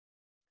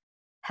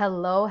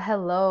Hello,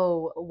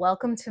 hello.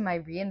 Welcome to my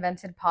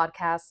reinvented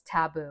podcast,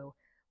 Taboo,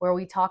 where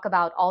we talk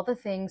about all the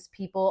things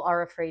people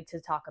are afraid to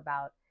talk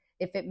about.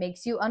 If it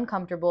makes you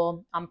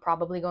uncomfortable, I'm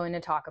probably going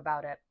to talk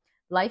about it.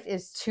 Life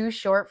is too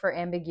short for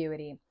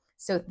ambiguity.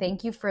 So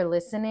thank you for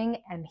listening,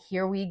 and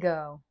here we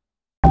go.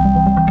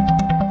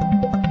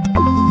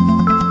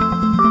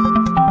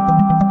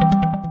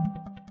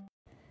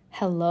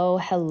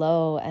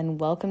 Hello, and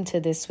welcome to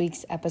this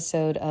week's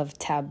episode of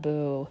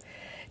Taboo.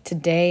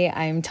 Today,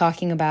 I'm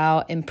talking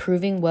about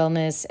improving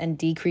wellness and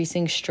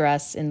decreasing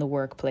stress in the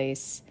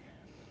workplace.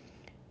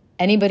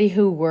 Anybody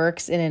who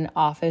works in an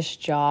office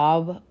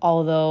job,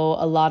 although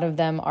a lot of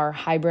them are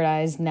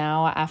hybridized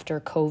now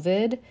after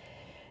COVID,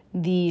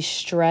 the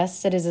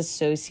stress that is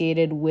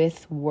associated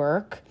with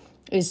work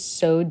is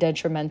so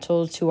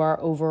detrimental to our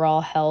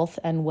overall health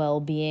and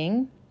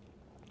well-being.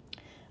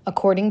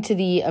 According to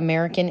the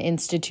American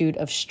Institute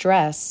of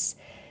Stress,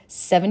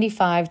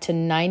 75 to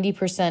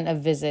 90%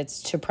 of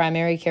visits to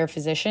primary care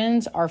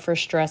physicians are for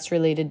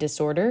stress-related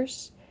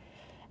disorders.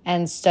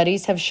 And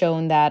studies have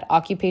shown that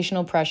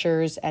occupational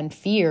pressures and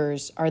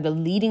fears are the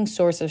leading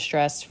source of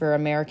stress for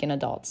American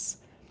adults.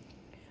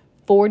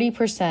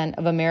 40%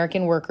 of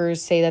American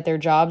workers say that their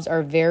jobs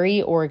are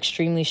very or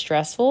extremely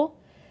stressful,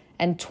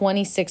 and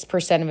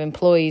 26% of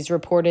employees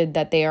reported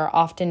that they are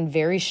often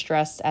very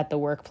stressed at the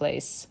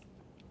workplace.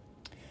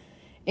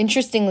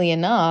 Interestingly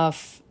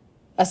enough,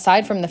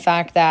 aside from the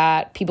fact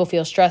that people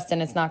feel stressed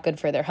and it's not good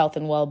for their health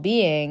and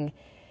well-being,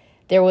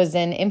 there was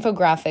an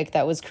infographic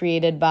that was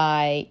created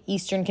by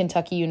Eastern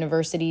Kentucky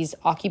University's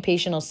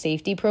Occupational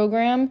Safety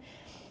Program,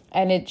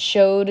 and it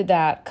showed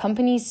that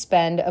companies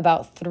spend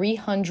about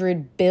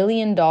 $300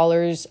 billion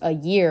a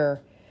year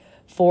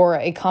for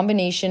a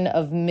combination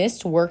of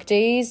missed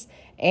workdays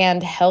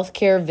and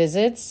healthcare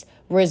visits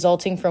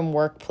resulting from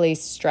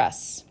workplace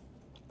stress.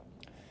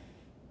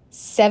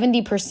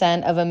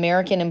 70% of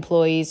American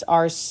employees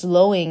are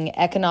slowing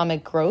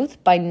economic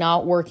growth by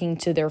not working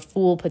to their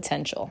full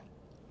potential.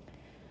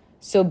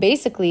 So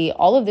basically,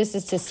 all of this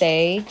is to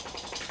say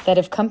that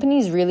if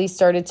companies really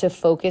started to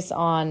focus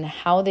on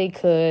how they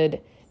could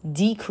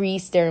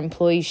decrease their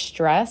employee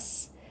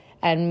stress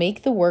and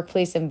make the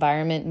workplace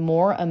environment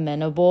more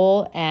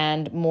amenable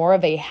and more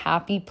of a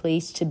happy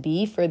place to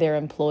be for their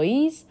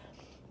employees,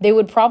 they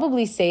would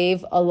probably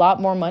save a lot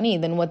more money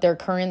than what they're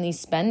currently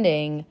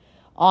spending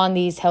on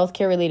these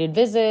healthcare-related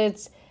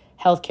visits,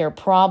 healthcare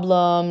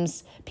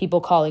problems,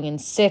 people calling in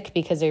sick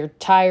because they're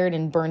tired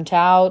and burnt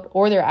out,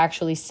 or they're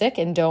actually sick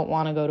and don't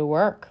want to go to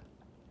work.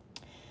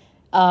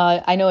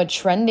 I know a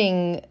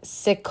trending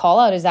sick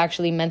call-out is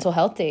actually mental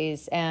health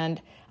days,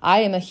 and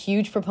I am a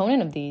huge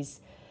proponent of these.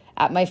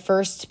 At my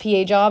first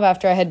PA job,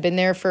 after I had been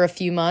there for a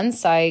few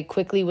months, I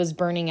quickly was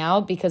burning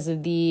out because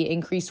of the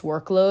increased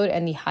workload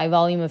and the high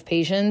volume of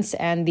patients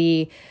and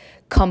the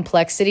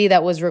complexity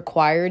that was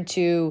required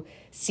to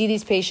see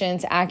these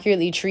patients,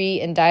 accurately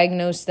treat and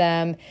diagnose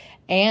them,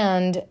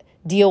 and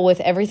deal with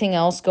everything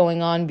else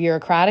going on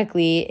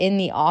bureaucratically in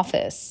the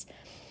office.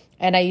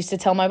 And I used to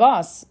tell my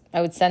boss,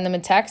 I would send them a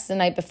text the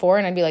night before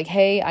and I'd be like,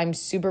 hey, I'm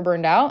super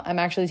burned out. I'm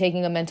actually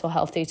taking a mental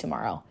health day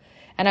tomorrow.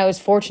 And I was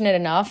fortunate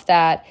enough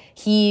that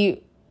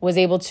he was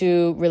able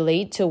to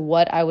relate to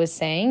what I was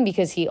saying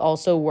because he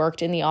also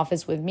worked in the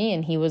office with me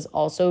and he was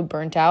also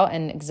burnt out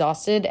and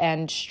exhausted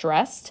and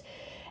stressed.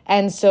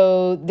 And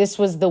so this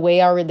was the way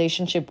our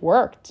relationship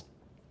worked.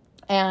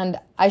 And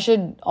I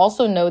should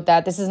also note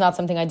that this is not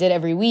something I did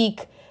every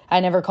week. I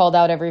never called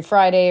out every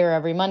Friday or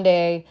every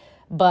Monday,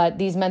 but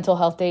these mental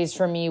health days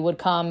for me would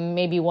come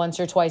maybe once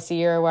or twice a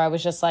year where I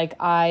was just like,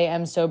 I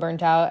am so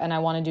burnt out and I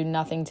want to do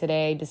nothing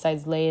today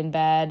besides lay in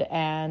bed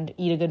and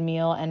eat a good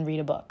meal and read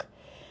a book.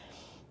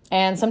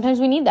 And sometimes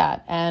we need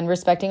that, and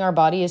respecting our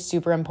body is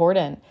super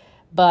important.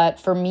 But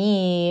for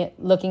me,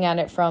 looking at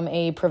it from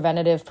a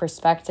preventative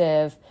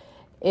perspective,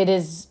 it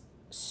is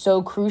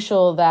so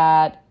crucial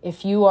that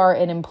if you are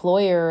an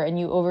employer and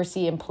you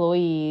oversee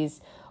employees,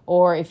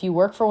 or if you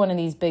work for one of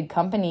these big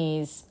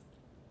companies,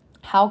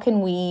 how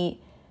can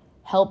we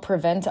help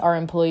prevent our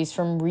employees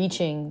from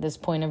reaching this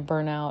point of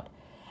burnout?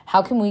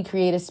 How can we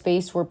create a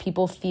space where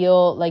people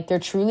feel like they're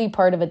truly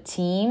part of a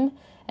team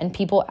and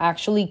people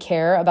actually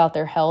care about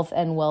their health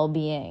and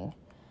well-being?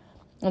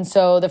 And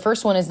so the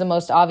first one is the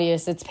most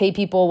obvious. It's pay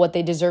people what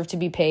they deserve to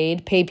be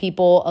paid, pay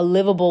people a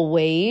livable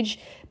wage,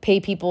 pay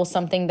people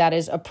something that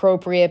is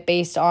appropriate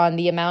based on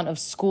the amount of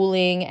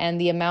schooling and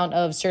the amount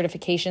of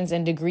certifications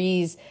and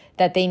degrees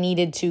that they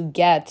needed to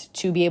get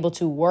to be able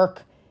to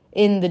work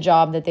in the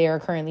job that they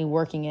are currently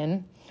working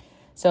in.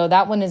 So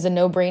that one is a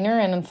no-brainer,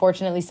 and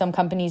unfortunately some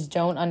companies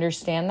don't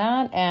understand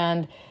that,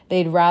 and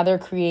they'd rather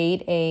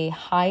create a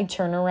high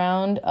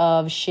turnaround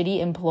of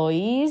shitty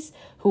employees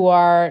who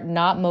are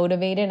not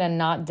motivated and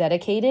not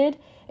dedicated,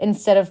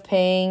 instead of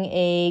paying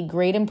a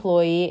great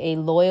employee, a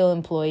loyal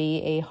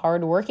employee, a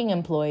hardworking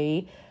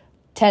employee,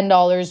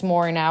 $10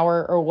 more an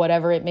hour or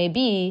whatever it may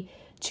be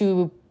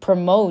to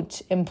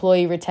promote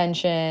employee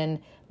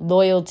retention,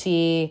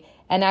 loyalty,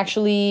 and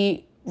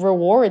actually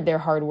reward their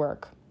hard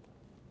work.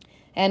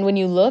 And when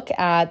you look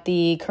at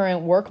the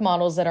current work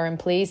models that are in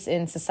place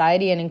in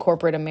society and in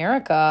corporate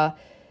America,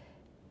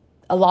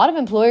 a lot of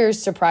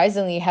employers,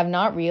 surprisingly, have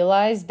not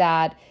realized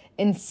that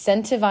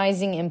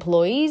incentivizing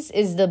employees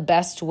is the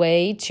best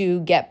way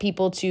to get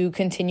people to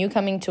continue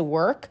coming to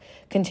work,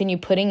 continue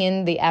putting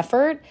in the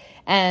effort,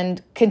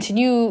 and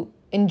continue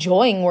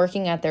enjoying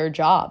working at their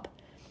job.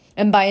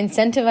 And by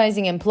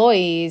incentivizing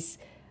employees,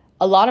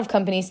 a lot of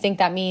companies think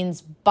that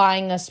means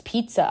buying us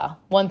pizza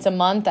once a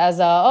month as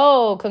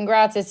oh,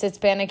 congrats, it's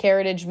Hispanic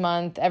Heritage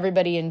Month,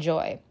 everybody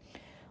enjoy.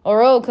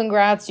 Or, oh,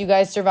 congrats, you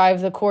guys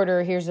survived the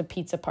quarter, here's a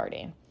pizza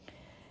party.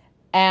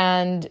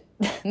 And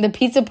the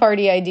pizza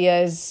party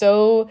idea is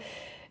so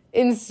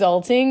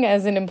insulting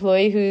as an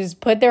employee who's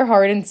put their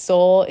heart and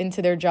soul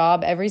into their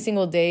job every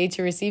single day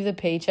to receive the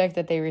paycheck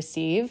that they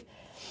receive.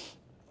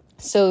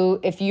 So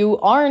if you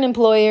are an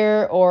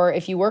employer or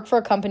if you work for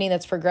a company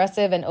that's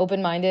progressive and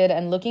open-minded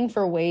and looking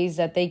for ways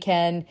that they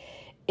can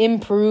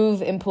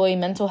improve employee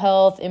mental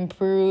health,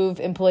 improve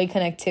employee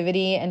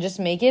connectivity, and just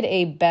make it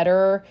a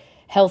better,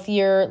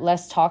 healthier,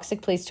 less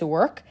toxic place to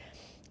work,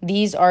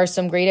 these are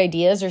some great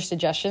ideas or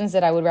suggestions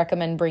that I would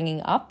recommend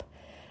bringing up.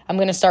 I'm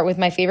going to start with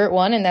my favorite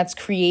one, and that's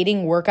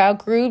creating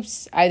workout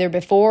groups either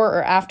before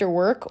or after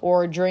work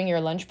or during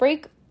your lunch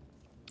break.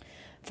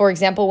 For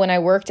example, when I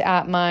worked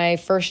at my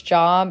first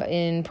job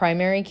in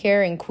primary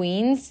care in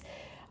Queens,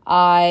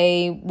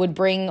 I would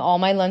bring all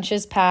my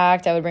lunches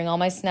packed. I would bring all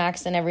my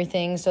snacks and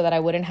everything so that I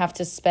wouldn't have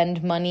to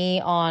spend money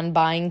on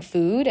buying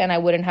food and I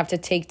wouldn't have to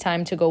take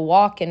time to go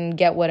walk and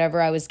get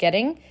whatever I was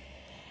getting.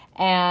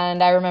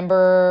 And I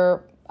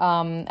remember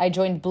I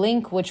joined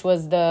Blink, which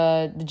was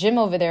the gym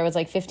over there. It was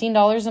like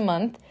 $15 a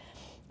month.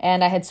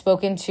 And I had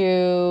spoken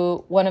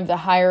to one of the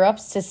higher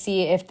ups to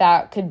see if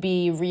that could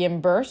be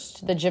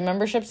reimbursed, the gym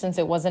membership, since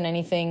it wasn't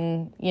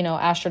anything,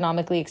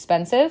 astronomically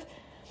expensive.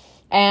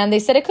 And they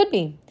said it could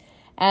be.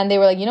 And they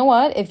were like, you know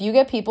what? If you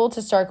get people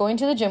to start going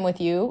to the gym with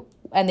you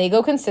and they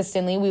go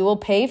consistently, we will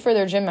pay for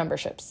their gym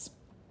memberships.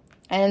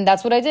 And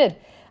that's what I did.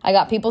 I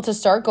got people to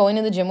start going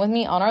to the gym with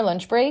me on our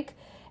lunch break.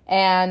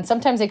 And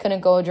sometimes they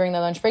couldn't go during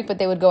their lunch break, but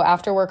they would go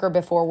after work or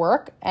before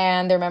work.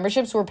 And their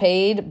memberships were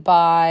paid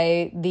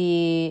by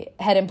the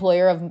head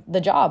employer of the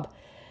job.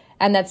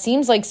 And that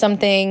seems like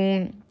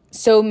something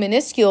so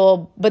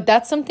minuscule, but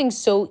that's something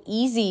so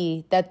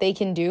easy that they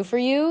can do for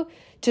you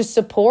to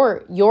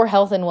support your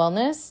health and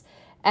wellness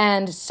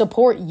and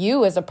support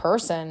you as a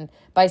person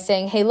by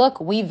saying, hey, look,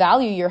 we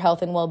value your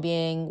health and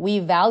well-being. We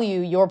value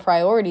your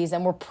priorities,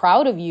 and we're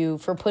proud of you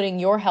for putting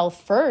your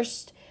health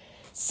first.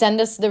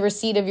 Send us the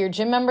receipt of your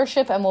gym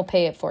membership and we'll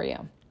pay it for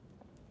you.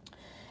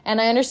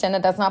 And I understand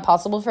that that's not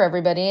possible for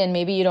everybody. And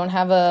maybe you don't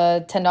have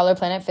a $10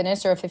 Planet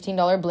Fitness or a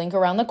 $15 Blink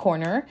around the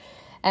corner.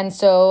 And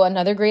so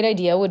another great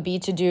idea would be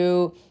to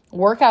do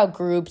workout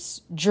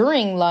groups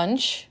during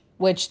lunch,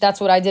 which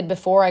that's what I did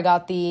before I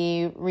got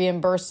the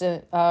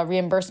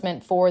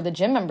reimbursement for the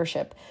gym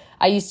membership.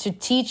 I used to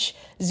teach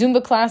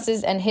Zumba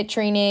classes and HIIT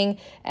training,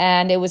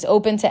 and it was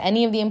open to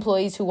any of the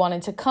employees who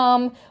wanted to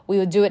come. We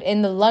would do it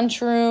in the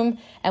lunchroom,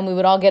 and we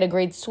would all get a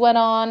great sweat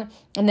on,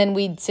 and then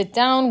we'd sit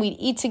down, we'd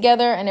eat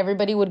together, and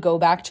everybody would go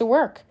back to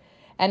work.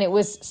 And it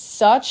was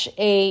such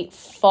a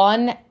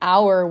fun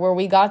hour where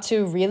we got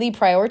to really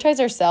prioritize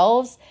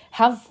ourselves,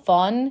 have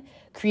fun,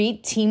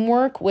 create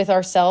teamwork with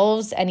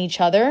ourselves and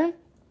each other,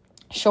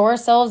 show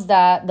ourselves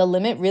that the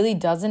limit really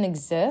doesn't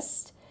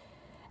exist.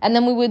 And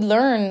then we would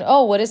learn,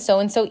 oh, what is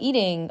so-and-so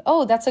eating?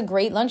 Oh, that's a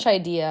great lunch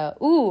idea.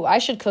 Ooh, I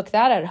should cook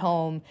that at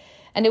home.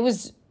 And it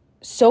was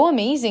so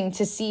amazing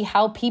to see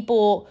how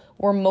people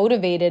were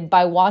motivated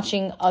by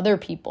watching other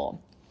people.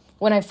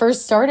 When I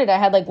first started, I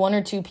had like one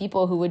or two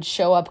people who would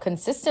show up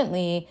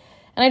consistently.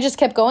 And I just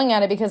kept going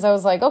at it because I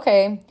was like,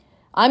 okay,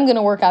 I'm going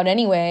to work out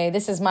anyway.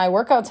 This is my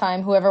workout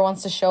time. Whoever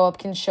wants to show up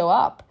can show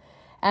up.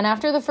 And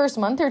after the first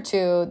month or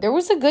two, there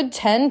was a good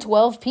 10,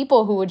 12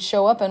 people who would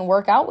show up and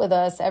work out with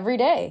us every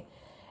day.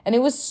 And it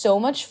was so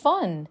much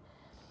fun.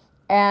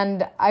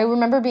 And I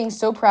remember being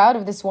so proud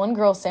of this one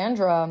girl,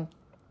 Sandra.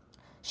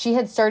 She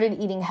had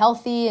started eating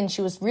healthy and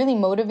she was really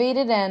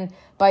motivated. And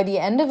by the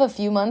end of a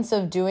few months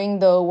of doing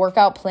the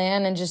workout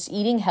plan and just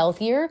eating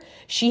healthier,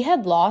 she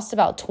had lost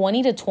about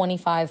 20 to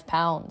 25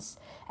 pounds.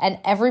 And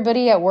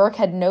everybody at work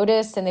had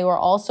noticed and they were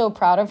all so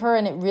proud of her.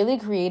 And it really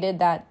created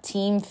that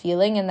team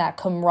feeling and that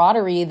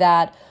camaraderie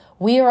that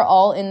we are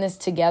all in this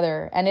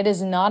together. And it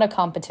is not a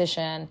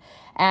competition.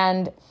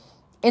 And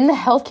in the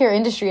healthcare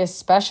industry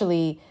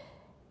especially,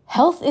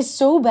 health is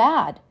so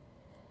bad.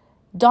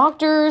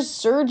 Doctors,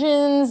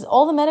 surgeons,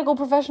 all the medical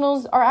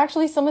professionals are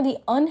actually some of the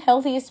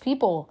unhealthiest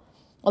people.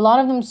 A lot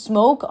of them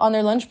smoke on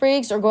their lunch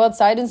breaks or go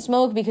outside and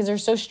smoke because they're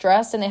so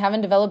stressed and they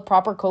haven't developed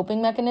proper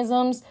coping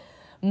mechanisms.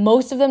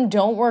 Most of them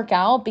don't work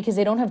out because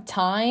they don't have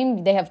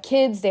time. They have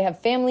kids, they have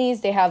families,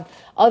 they have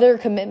other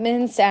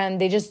commitments, and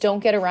they just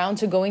don't get around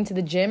to going to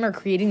the gym or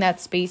creating that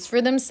space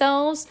for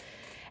themselves.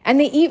 And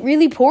they eat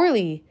really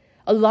poorly.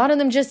 A lot of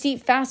them just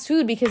eat fast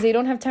food because they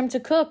don't have time to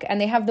cook and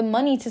they have the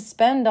money to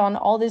spend on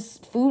all this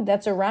food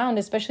that's around,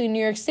 especially in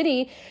New York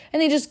City. And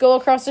they just go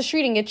across the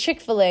street and get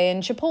Chick-fil-A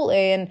and Chipotle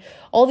and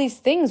all these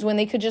things when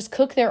they could just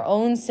cook their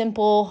own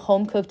simple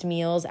home-cooked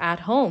meals at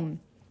home.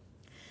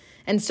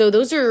 And so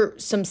those are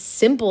some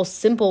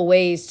simple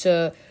ways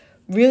to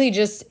really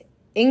just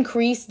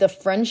increase the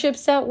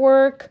friendships at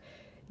work,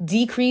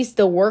 decrease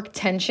the work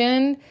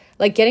tension,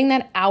 like getting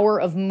that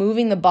hour of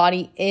moving the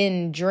body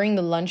in during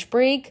the lunch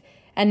break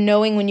and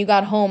knowing when you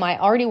got home, I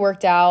already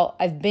worked out,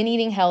 I've been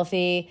eating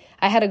healthy,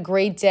 I had a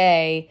great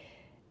day.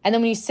 And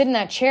then when you sit in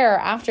that chair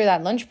after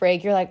that lunch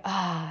break, you're like,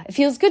 it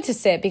feels good to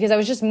sit because I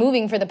was just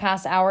moving for the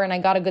past hour and I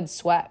got a good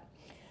sweat.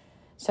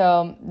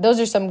 So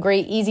those are some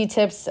great easy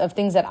tips of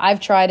things that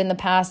I've tried in the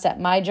past at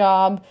my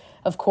job.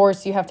 Of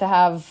course, you have to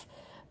have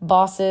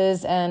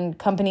bosses and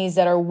companies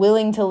that are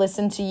willing to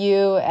listen to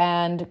you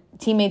and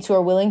teammates who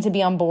are willing to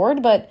be on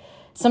board, but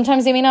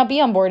sometimes they may not be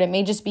on board. It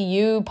may just be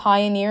you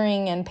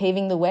pioneering and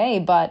paving the way,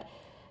 but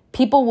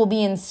people will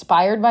be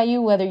inspired by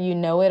you whether you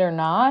know it or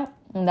not.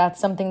 And that's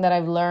something that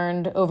I've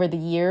learned over the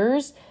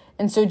years.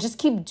 And so just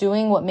keep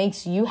doing what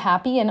makes you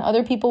happy and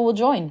other people will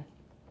join.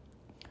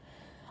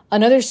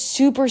 Another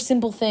super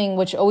simple thing,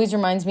 which always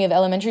reminds me of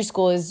elementary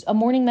school, is a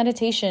morning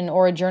meditation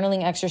or a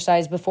journaling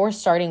exercise before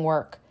starting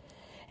work.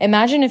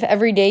 Imagine if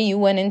every day you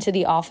went into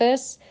the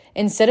office,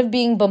 instead of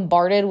being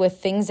bombarded with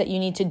things that you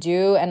need to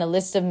do and a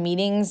list of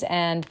meetings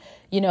and,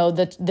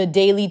 the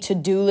daily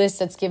to-do list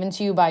that's given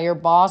to you by your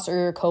boss or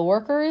your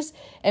coworkers,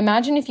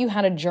 imagine if you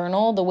had a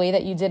journal the way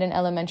that you did in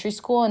elementary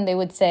school and they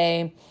would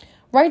say,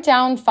 write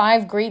down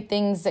 5 great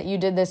things that you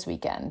did this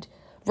weekend.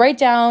 Write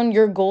down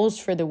your goals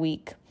for the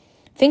week.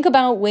 Think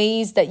about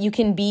ways that you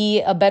can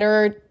be a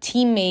better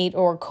teammate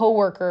or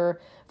coworker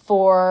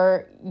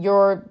for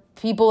your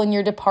people in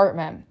your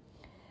department.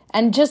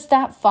 And just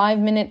that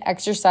 5-minute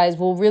exercise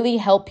will really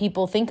help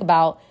people think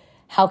about,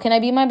 how can I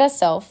be my best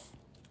self?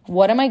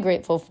 What am I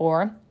grateful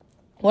for?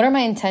 What are my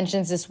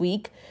intentions this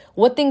week?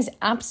 What things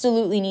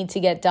absolutely need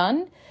to get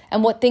done?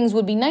 And what things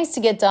would be nice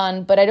to get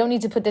done, but I don't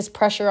need to put this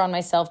pressure on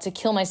myself to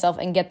kill myself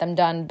and get them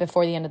done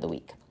before the end of the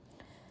week.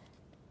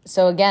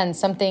 So again,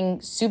 something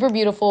super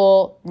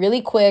beautiful,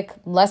 really quick,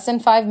 less than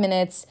 5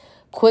 minutes,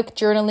 quick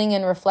journaling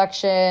and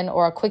reflection,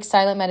 or a quick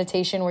silent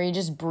meditation where you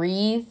just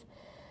breathe.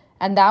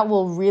 And that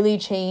will really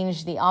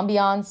change the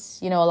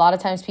ambiance. A lot of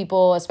times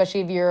people,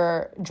 especially if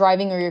you're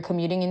driving or you're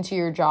commuting into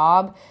your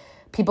job,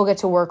 people get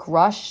to work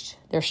rushed.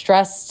 They're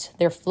stressed.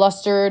 They're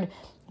flustered.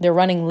 They're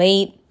running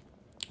late.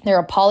 They're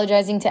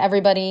apologizing to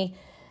everybody.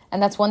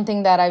 And that's one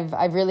thing that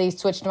I've really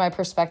switched my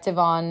perspective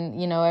on.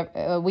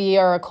 We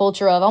are a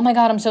culture of, oh my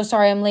God, I'm so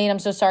sorry, I'm late, I'm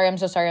so sorry, I'm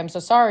so sorry, I'm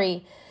so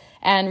sorry.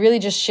 And really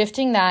just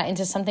shifting that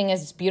into something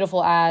as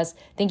beautiful as,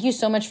 thank you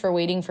so much for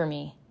waiting for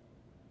me.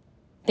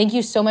 Thank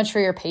you so much for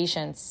your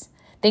patience.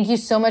 Thank you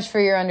so much for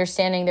your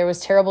understanding. There was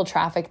terrible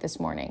traffic this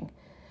morning.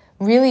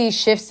 Really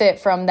shifts it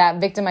from that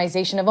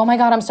victimization of, oh my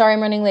God, I'm sorry,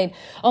 I'm running late.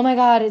 Oh my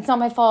God, it's not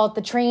my fault.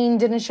 The train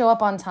didn't show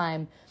up on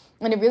time.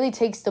 And it really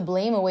takes the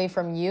blame away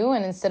from you.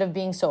 And instead of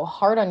being so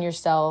hard on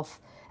yourself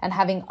and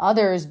having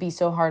others be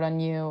so hard on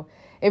you,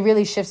 it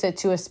really shifts it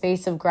to a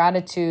space of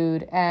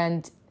gratitude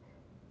and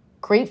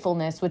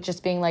gratefulness, with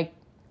just being like,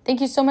 thank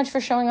you so much for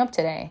showing up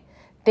today.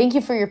 Thank you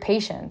for your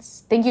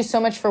patience. Thank you so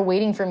much for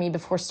waiting for me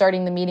before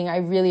starting the meeting. I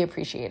really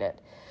appreciate it.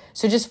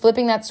 So just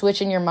flipping that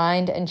switch in your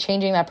mind and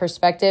changing that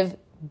perspective,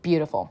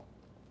 beautiful.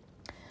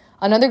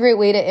 Another great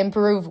way to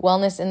improve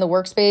wellness in the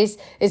workspace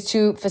is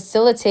to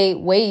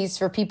facilitate ways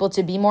for people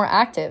to be more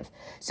active.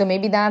 So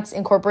maybe that's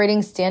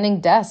incorporating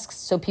standing desks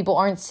so people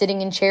aren't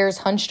sitting in chairs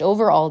hunched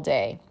over all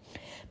day.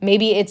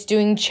 Maybe it's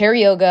doing chair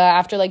yoga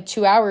after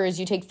 2 hours.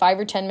 You take 5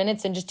 or 10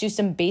 minutes and just do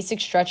some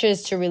basic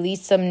stretches to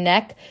release some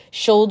neck,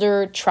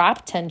 shoulder,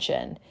 trap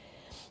tension.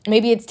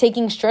 Maybe it's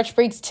taking stretch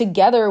breaks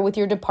together with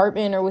your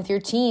department or with your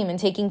team and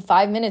taking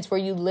 5 minutes where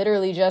you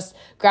literally just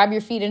grab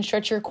your feet and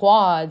stretch your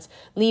quads,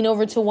 lean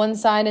over to one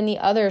side and the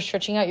other,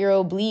 stretching out your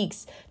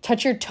obliques,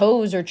 touch your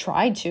toes or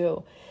try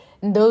to.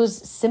 And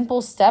those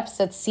simple steps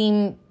that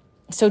seem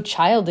so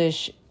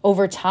childish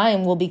over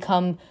time will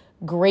become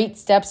great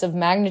steps of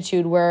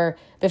magnitude, where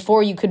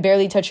before you could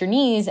barely touch your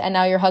knees and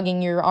now you're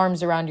hugging your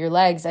arms around your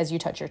legs as you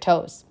touch your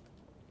toes.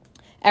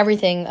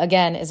 Everything,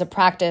 again, is a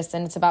practice,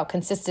 and it's about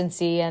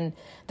consistency, and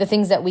the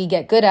things that we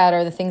get good at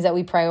are the things that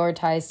we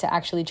prioritize to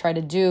actually try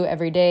to do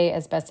every day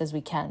as best as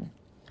we can.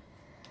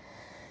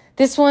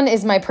 This one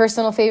is my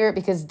personal favorite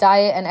because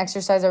diet and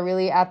exercise are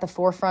really at the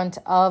forefront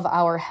of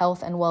our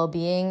health and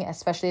well-being,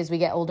 especially as we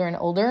get older and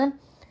older.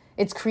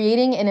 It's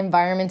creating an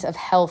environment of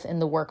health in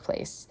the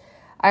workplace.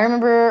 I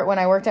remember when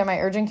I worked at my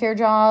urgent care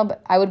job,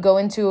 I would go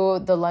into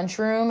the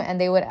lunchroom and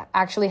they would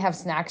actually have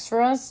snacks for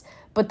us,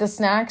 but the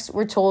snacks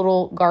were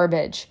total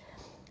garbage.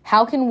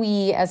 How can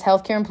we, as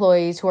healthcare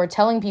employees who are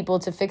telling people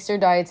to fix their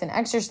diets and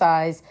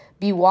exercise,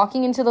 be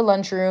walking into the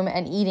lunchroom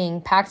and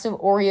eating packs of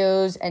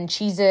Oreos and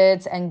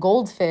Cheez-Its and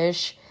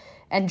Goldfish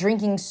and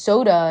drinking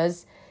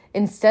sodas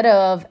instead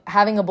of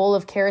having a bowl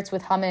of carrots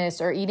with hummus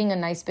or eating a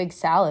nice big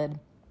salad?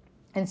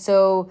 And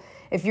so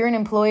if you're an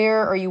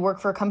employer or you work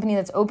for a company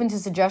that's open to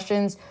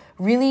suggestions,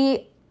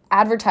 really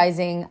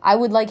advertising, I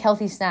would like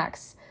healthy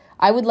snacks.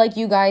 I would like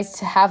you guys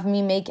to have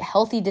me make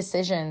healthy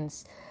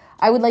decisions.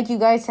 I would like you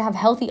guys to have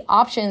healthy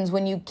options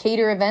when you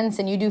cater events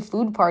and you do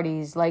food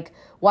parties. Like,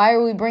 why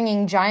are we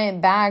bringing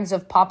giant bags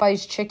of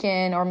Popeye's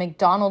chicken or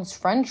McDonald's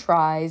French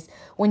fries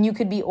when you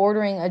could be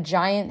ordering a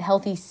giant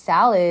healthy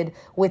salad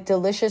with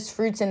delicious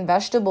fruits and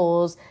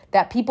vegetables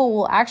that people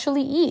will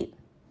actually eat?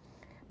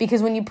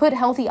 Because when you put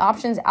healthy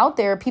options out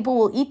there, people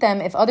will eat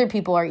them if other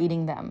people are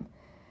eating them.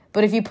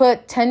 But if you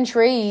put 10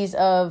 trays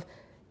of,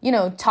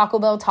 Taco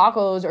Bell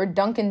tacos or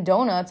Dunkin'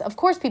 Donuts, of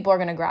course people are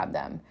going to grab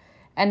them.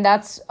 And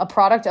that's a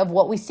product of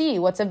what we see,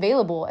 what's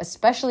available,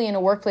 especially in a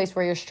workplace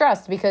where you're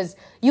stressed, because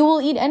you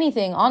will eat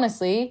anything,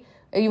 honestly.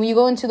 When you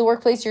go into the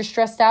workplace, you're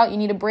stressed out, you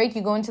need a break,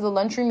 you go into the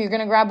lunchroom, you're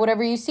going to grab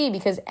whatever you see,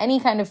 because any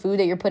kind of food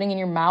that you're putting in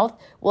your mouth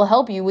will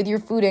help you with your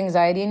food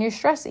anxiety and your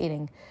stress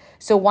eating.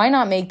 So why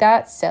not make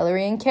that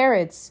celery and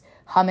carrots,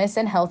 hummus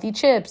and healthy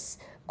chips,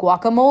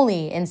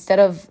 guacamole, instead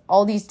of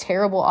all these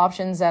terrible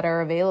options that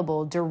are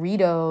available,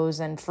 Doritos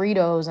and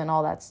Fritos and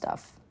all that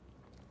stuff.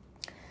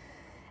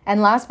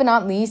 And last but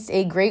not least,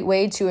 a great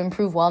way to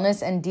improve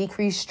wellness and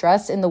decrease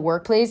stress in the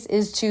workplace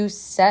is to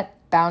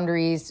set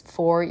boundaries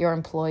for your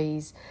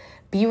employees.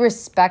 Be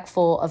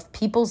respectful of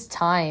people's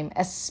time,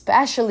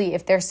 especially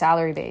if they're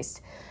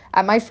salary-based.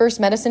 At my first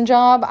medicine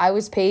job, I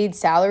was paid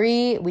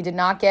salary. We did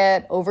not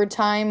get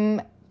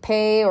overtime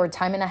pay or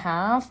time and a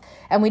half,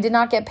 and we did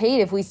not get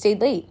paid if we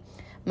stayed late.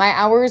 My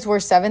hours were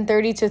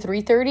 7:30 to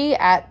 3:30.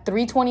 At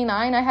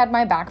 3:29, I had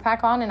my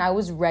backpack on and I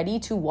was ready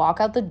to walk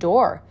out the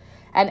door.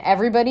 And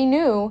everybody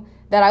knew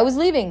that I was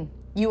leaving.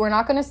 You were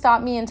not going to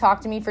stop me and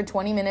talk to me for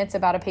 20 minutes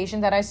about a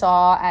patient that I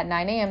saw at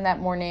 9 a.m. that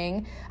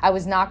morning. I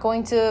was not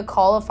going to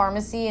call a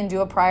pharmacy and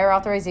do a prior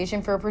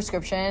authorization for a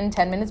prescription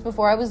 10 minutes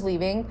before I was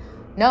leaving.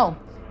 No,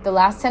 the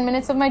last 10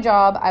 minutes of my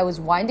job, I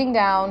was winding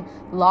down,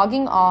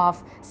 logging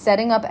off,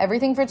 setting up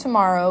everything for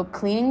tomorrow,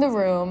 cleaning the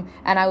room,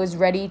 and I was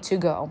ready to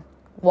go.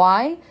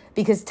 Why?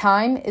 Because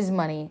time is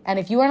money. And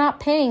if you are not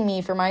paying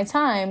me for my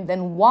time,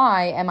 then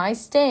why am I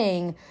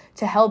staying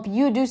to help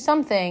you do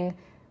something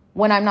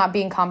when I'm not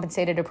being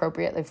compensated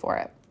appropriately for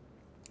it?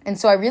 And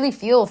so I really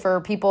feel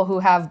for people who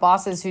have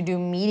bosses who do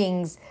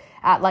meetings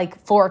at like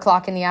 4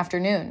 o'clock in the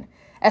afternoon,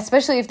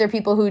 especially if they're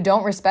people who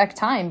don't respect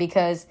time.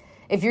 Because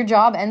if your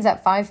job ends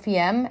at 5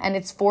 p.m. and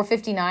it's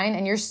 4:59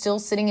 and you're still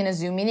sitting in a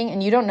Zoom meeting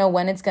and you don't know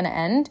when it's going to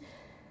end,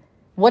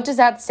 what does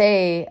that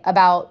say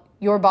about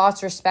your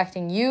boss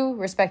respecting you,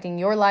 respecting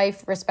your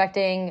life,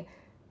 respecting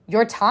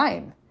your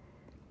time?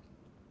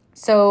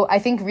 So I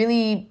think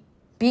really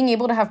being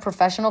able to have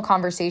professional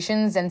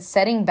conversations and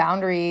setting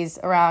boundaries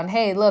around,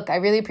 hey, look, I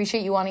really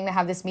appreciate you wanting to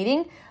have this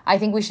meeting. I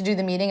think we should do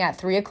the meeting at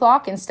 3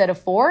 o'clock instead of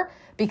 4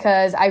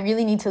 because I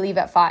really need to leave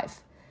at 5.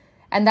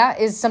 And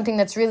that is something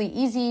that's really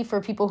easy for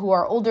people who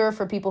are older,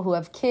 for people who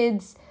have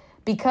kids,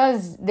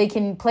 because they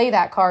can play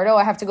that card. Oh,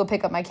 I have to go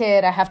pick up my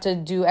kid. I have to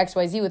do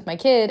XYZ with my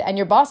kid. And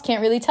your boss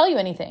can't really tell you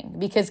anything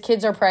because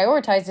kids are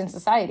prioritized in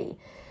society.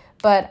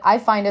 But I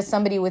find as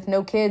somebody with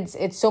no kids,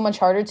 it's so much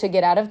harder to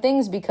get out of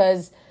things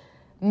because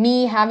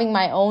me having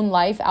my own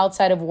life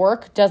outside of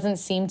work doesn't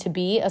seem to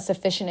be a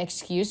sufficient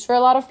excuse for a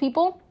lot of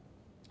people.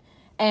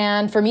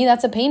 And for me,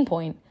 that's a pain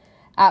point.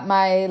 At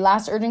my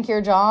last urgent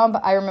care job,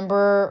 I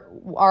remember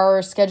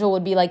our schedule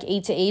would be like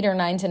 8 to 8 or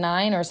 9 to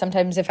 9, or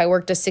sometimes if I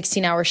worked a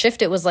 16-hour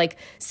shift, it was like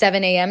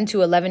 7 a.m.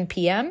 to 11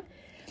 p.m.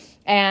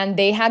 And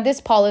they had this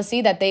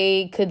policy that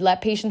they could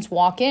let patients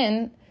walk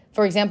in.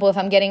 For example, if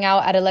I'm getting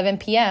out at 11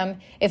 p.m.,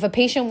 if a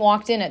patient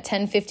walked in at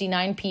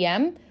 10:59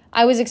 p.m.,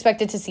 I was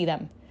expected to see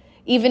them,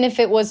 even if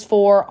it was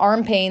for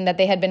arm pain that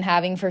they had been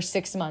having for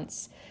 6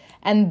 months.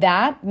 And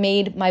that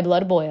made my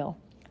blood boil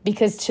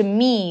because to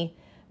me,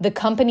 the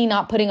company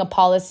not putting a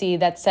policy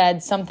that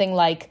said something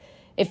like,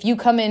 if you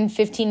come in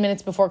 15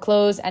 minutes before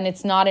close and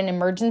it's not an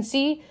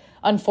emergency,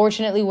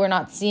 unfortunately, we're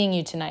not seeing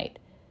you tonight.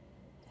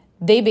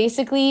 They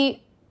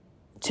basically,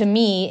 to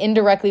me,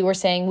 indirectly were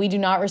saying, we do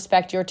not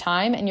respect your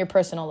time and your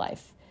personal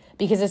life.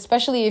 Because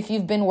especially if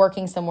you've been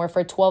working somewhere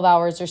for 12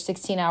 hours or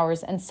 16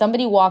 hours and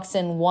somebody walks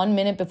in 1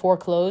 minute before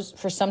close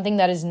for something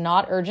that is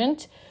not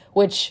urgent,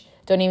 which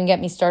don't even get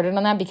me started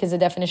on that because the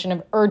definition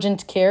of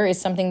urgent care is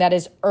something that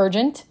is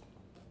urgent.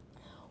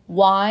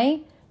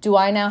 Why do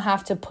I now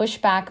have to push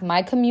back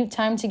my commute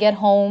time to get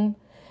home?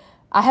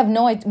 I have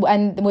no idea.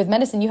 And with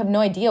medicine, you have no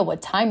idea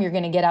what time you're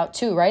going to get out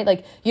to, right?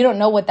 Like you don't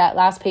know what that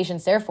last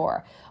patient's there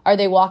for. Are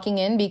they walking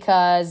in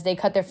because they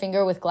cut their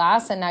finger with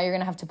glass and now you're going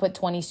to have to put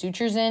 20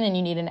 sutures in and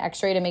you need an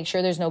x-ray to make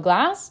sure there's no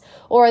glass?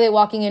 Or are they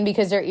walking in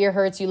because their ear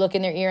hurts, you look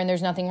in their ear and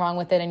there's nothing wrong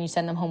with it and you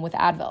send them home with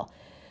Advil?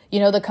 You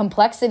know, the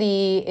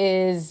complexity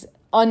is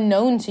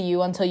unknown to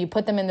you until you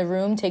put them in the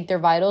room, take their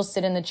vitals,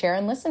 sit in the chair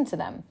and listen to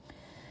them.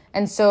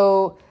 And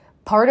so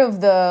part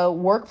of the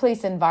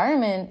workplace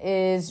environment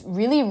is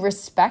really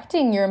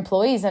respecting your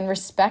employees and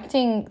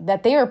respecting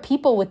that they are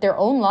people with their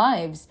own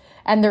lives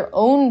and their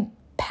own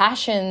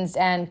passions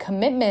and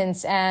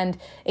commitments and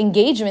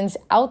engagements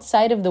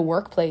outside of the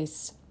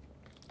workplace.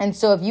 And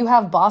so if you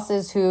have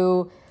bosses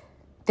who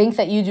think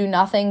that you do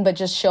nothing but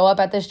just show up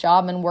at this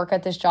job and work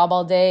at this job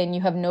all day, and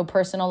you have no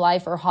personal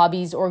life or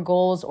hobbies or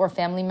goals or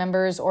family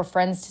members or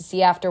friends to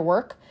see after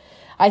work,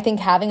 I think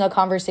having a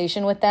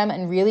conversation with them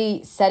and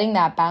really setting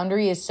that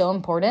boundary is so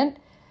important.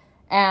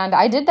 And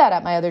I did that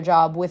at my other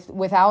job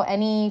without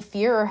any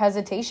fear or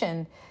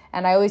hesitation.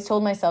 And I always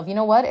told myself, you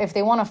know what, if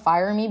they want to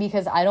fire me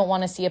because I don't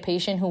want to see a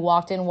patient who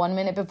walked in 1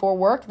 minute before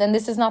work, then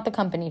this is not the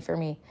company for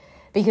me.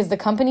 Because the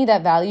company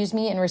that values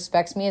me and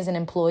respects me as an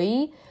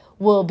employee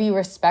will be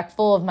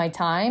respectful of my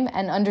time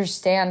and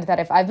understand that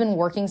if I've been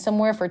working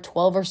somewhere for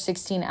 12 or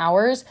 16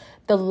 hours,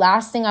 the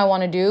last thing I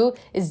want to do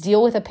is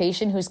deal with a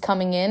patient who's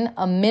coming in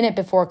a minute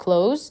before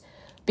close.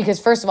 Because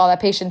first of all, that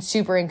patient's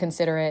super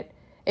inconsiderate.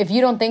 If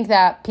you don't think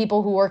that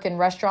people who work in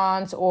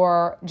restaurants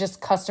or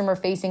just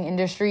customer-facing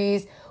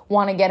industries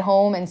want to get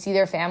home and see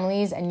their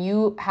families, and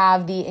you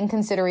have the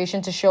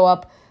inconsideration to show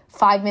up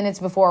 5 minutes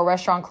before a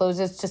restaurant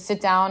closes to sit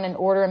down and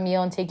order a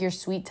meal and take your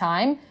sweet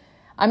time,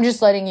 I'm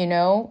just letting you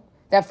know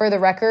that for the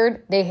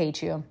record, they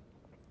hate you.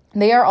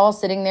 They are all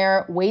sitting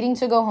there waiting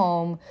to go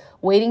home,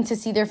 waiting to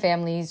see their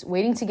families,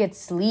 waiting to get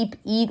sleep,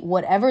 eat,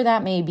 whatever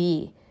that may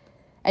be.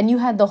 And you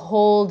had the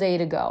whole day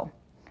to go.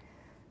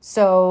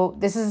 So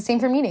this is the same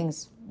for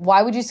meetings.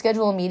 Why would you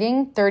schedule a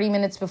meeting 30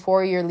 minutes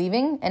before you're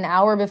leaving, an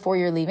hour before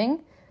you're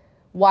leaving?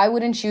 Why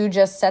wouldn't you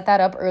just set that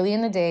up early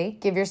in the day,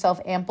 give yourself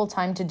ample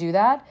time to do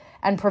that,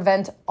 and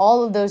prevent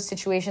all of those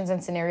situations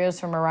and scenarios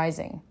from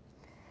arising?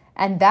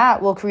 And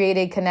that will create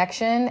a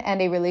connection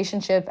and a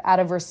relationship out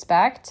of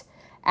respect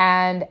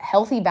and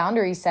healthy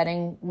boundary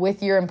setting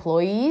with your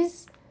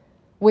employees,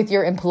 with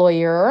your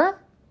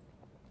employer,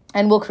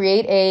 and will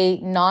create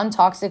a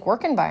non-toxic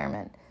work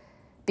environment.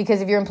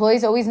 Because if your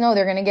employees always know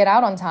they're going to get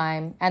out on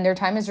time and their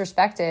time is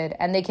respected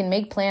and they can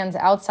make plans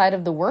outside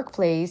of the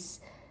workplace,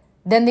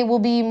 then they will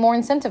be more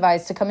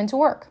incentivized to come into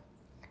work.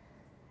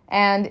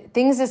 And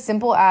things as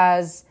simple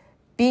as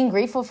being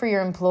grateful for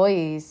your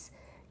employees,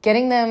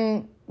 getting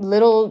them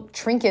little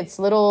trinkets,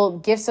 little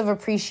gifts of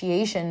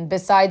appreciation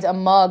besides a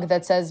mug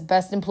that says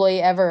best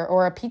employee ever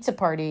or a pizza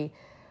party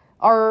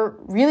are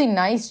really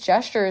nice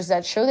gestures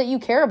that show that you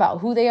care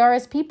about who they are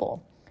as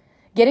people.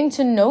 Getting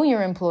to know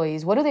your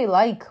employees. What do they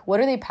like? What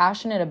are they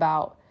passionate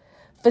about?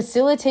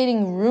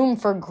 Facilitating room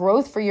for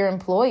growth for your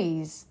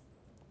employees.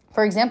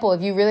 For example,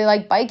 if you really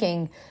like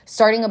biking,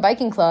 starting a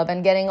biking club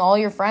and getting all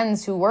your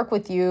friends who work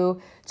with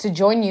you to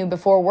join you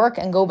before work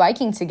and go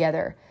biking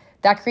together.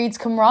 That creates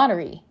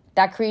camaraderie.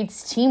 That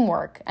creates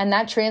teamwork. And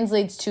that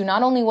translates to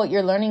not only what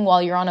you're learning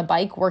while you're on a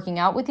bike working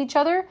out with each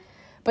other,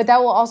 but that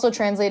will also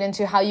translate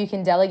into how you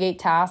can delegate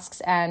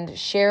tasks and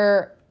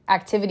share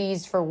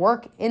activities for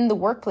work in the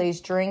workplace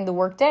during the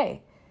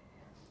workday.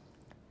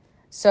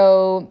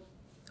 So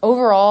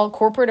overall,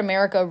 corporate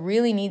America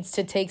really needs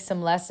to take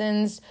some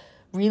lessons,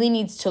 really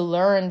needs to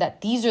learn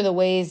that these are the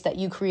ways that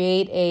you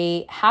create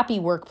a happy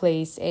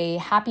workplace, a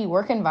happy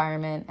work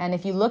environment. And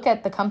if you look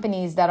at the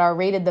companies that are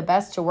rated the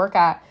best to work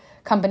at,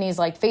 companies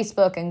like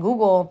Facebook and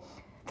Google,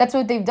 that's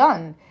what they've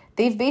done.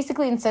 They've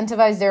basically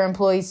incentivized their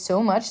employees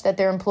so much that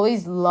their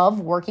employees love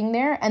working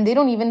there and they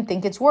don't even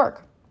think it's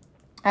work.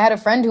 I had a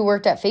friend who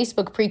worked at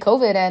Facebook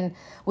pre-COVID and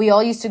we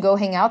all used to go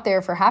hang out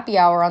there for happy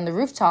hour on the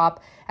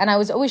rooftop. And I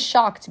was always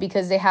shocked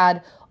because they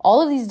had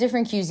all of these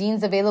different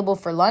cuisines available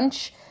for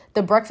lunch.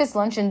 The breakfast,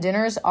 lunch, and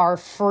dinners are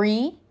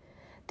free.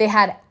 They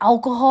had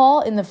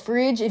alcohol in the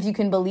fridge, if you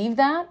can believe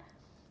that.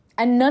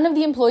 And none of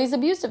the employees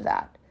abused of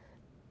that.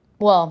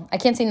 Well, I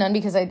can't say none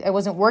because I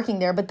wasn't working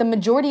there, but the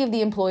majority of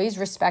the employees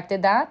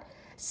respected that,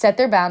 set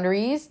their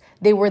boundaries.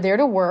 They were there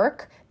to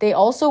work. They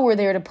also were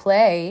there to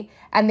play,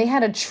 and they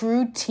had a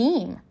true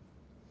team.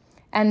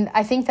 And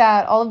I think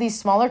that all of these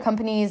smaller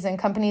companies and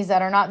companies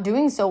that are not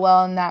doing so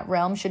well in that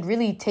realm should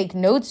really take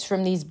notes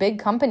from these big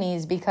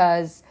companies,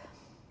 because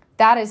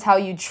that is how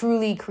you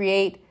truly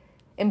create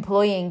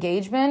employee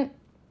engagement,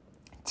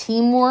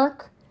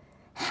 teamwork,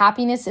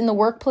 happiness in the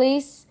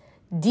workplace,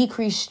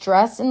 decrease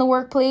stress in the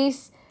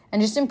workplace,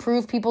 and just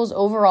improve people's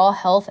overall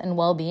health and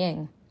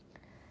well-being.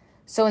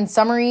 So in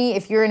summary,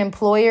 if you're an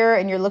employer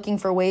and you're looking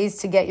for ways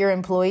to get your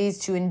employees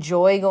to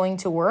enjoy going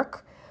to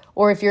work,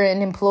 or if you're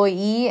an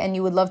employee and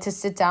you would love to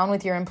sit down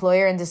with your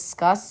employer and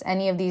discuss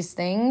any of these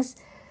things,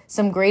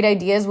 some great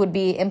ideas would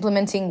be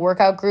implementing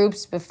workout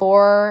groups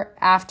before,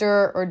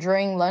 after, or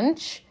during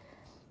lunch.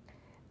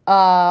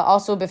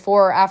 Also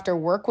before or after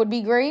work would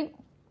be great.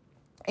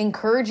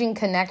 Encouraging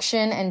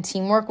connection and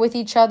teamwork with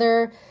each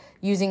other,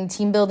 using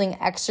team building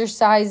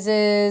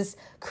exercises,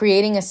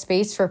 creating a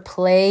space for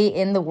play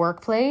in the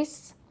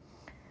workplace,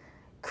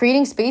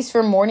 creating space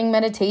for morning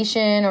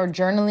meditation or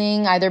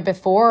journaling either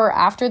before or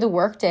after the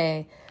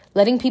workday,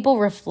 letting people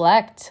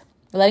reflect,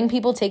 letting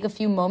people take a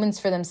few moments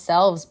for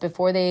themselves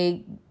before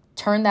they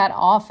turn that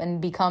off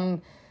and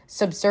become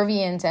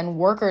subservient and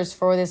workers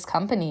for this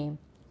company.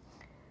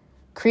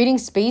 Creating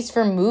space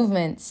for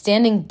movement,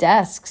 standing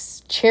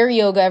desks, chair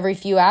yoga every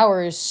few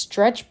hours,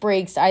 stretch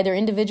breaks either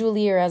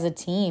individually or as a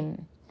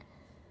team.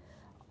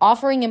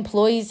 Offering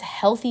employees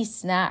healthy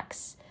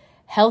snacks,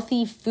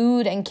 healthy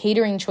food and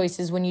catering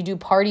choices when you do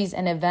parties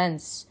and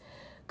events,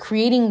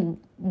 creating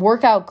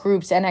workout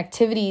groups and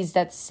activities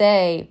that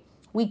say,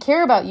 we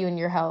care about you and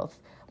your health.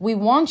 We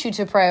want you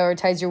to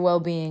prioritize your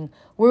well-being.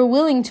 We're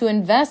willing to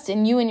invest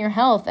in you and your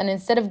health. And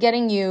instead of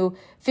getting you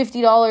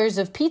 $50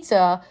 of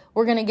pizza,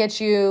 we're going to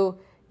get you,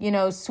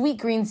 sweet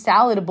green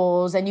salad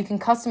bowls, and you can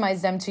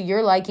customize them to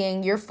your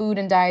liking, your food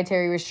and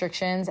dietary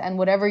restrictions, and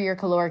whatever your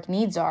caloric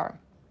needs are.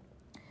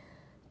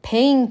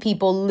 Paying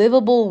people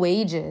livable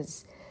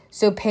wages.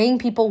 So paying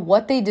people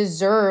what they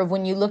deserve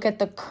when you look at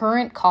the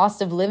current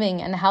cost of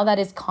living and how that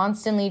is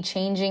constantly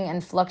changing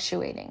and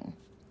fluctuating.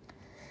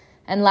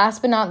 And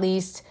last but not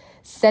least,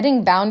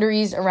 setting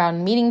boundaries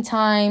around meeting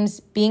times,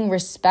 being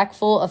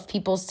respectful of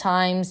people's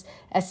times,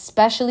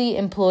 especially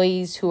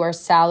employees who are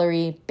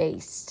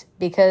salary-based.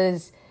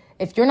 Because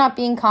if you're not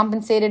being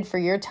compensated for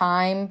your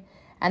time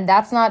and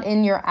that's not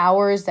in your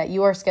hours that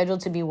you are scheduled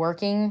to be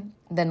working,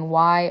 then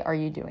why are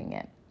you doing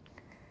it?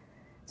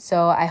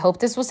 So I hope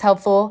this was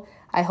helpful.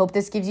 I hope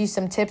this gives you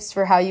some tips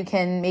for how you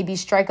can maybe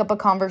strike up a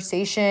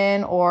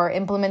conversation or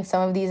implement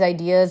some of these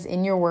ideas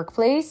in your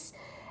workplace,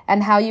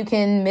 and how you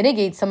can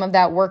mitigate some of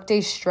that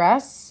workday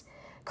stress,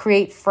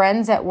 create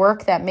friends at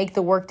work that make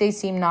the workday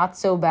seem not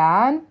so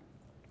bad,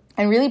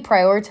 and really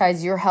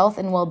prioritize your health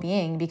and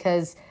well-being,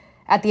 because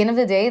at the end of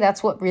the day,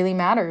 that's what really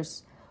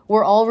matters.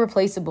 We're all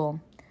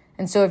replaceable.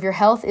 And so if your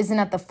health isn't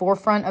at the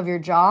forefront of your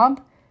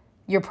job,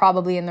 you're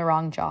probably in the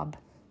wrong job.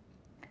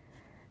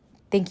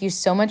 Thank you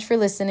so much for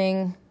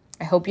listening.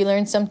 I hope you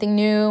learned something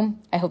new.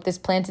 I hope this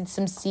planted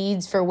some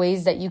seeds for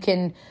ways that you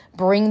can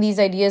bring these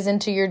ideas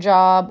into your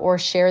job or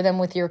share them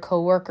with your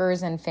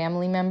coworkers and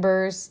family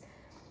members.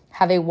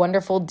 Have a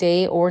wonderful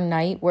day or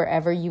night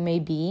wherever you may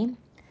be.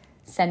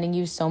 Sending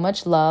you so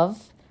much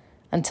love.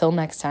 Until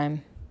next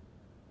time.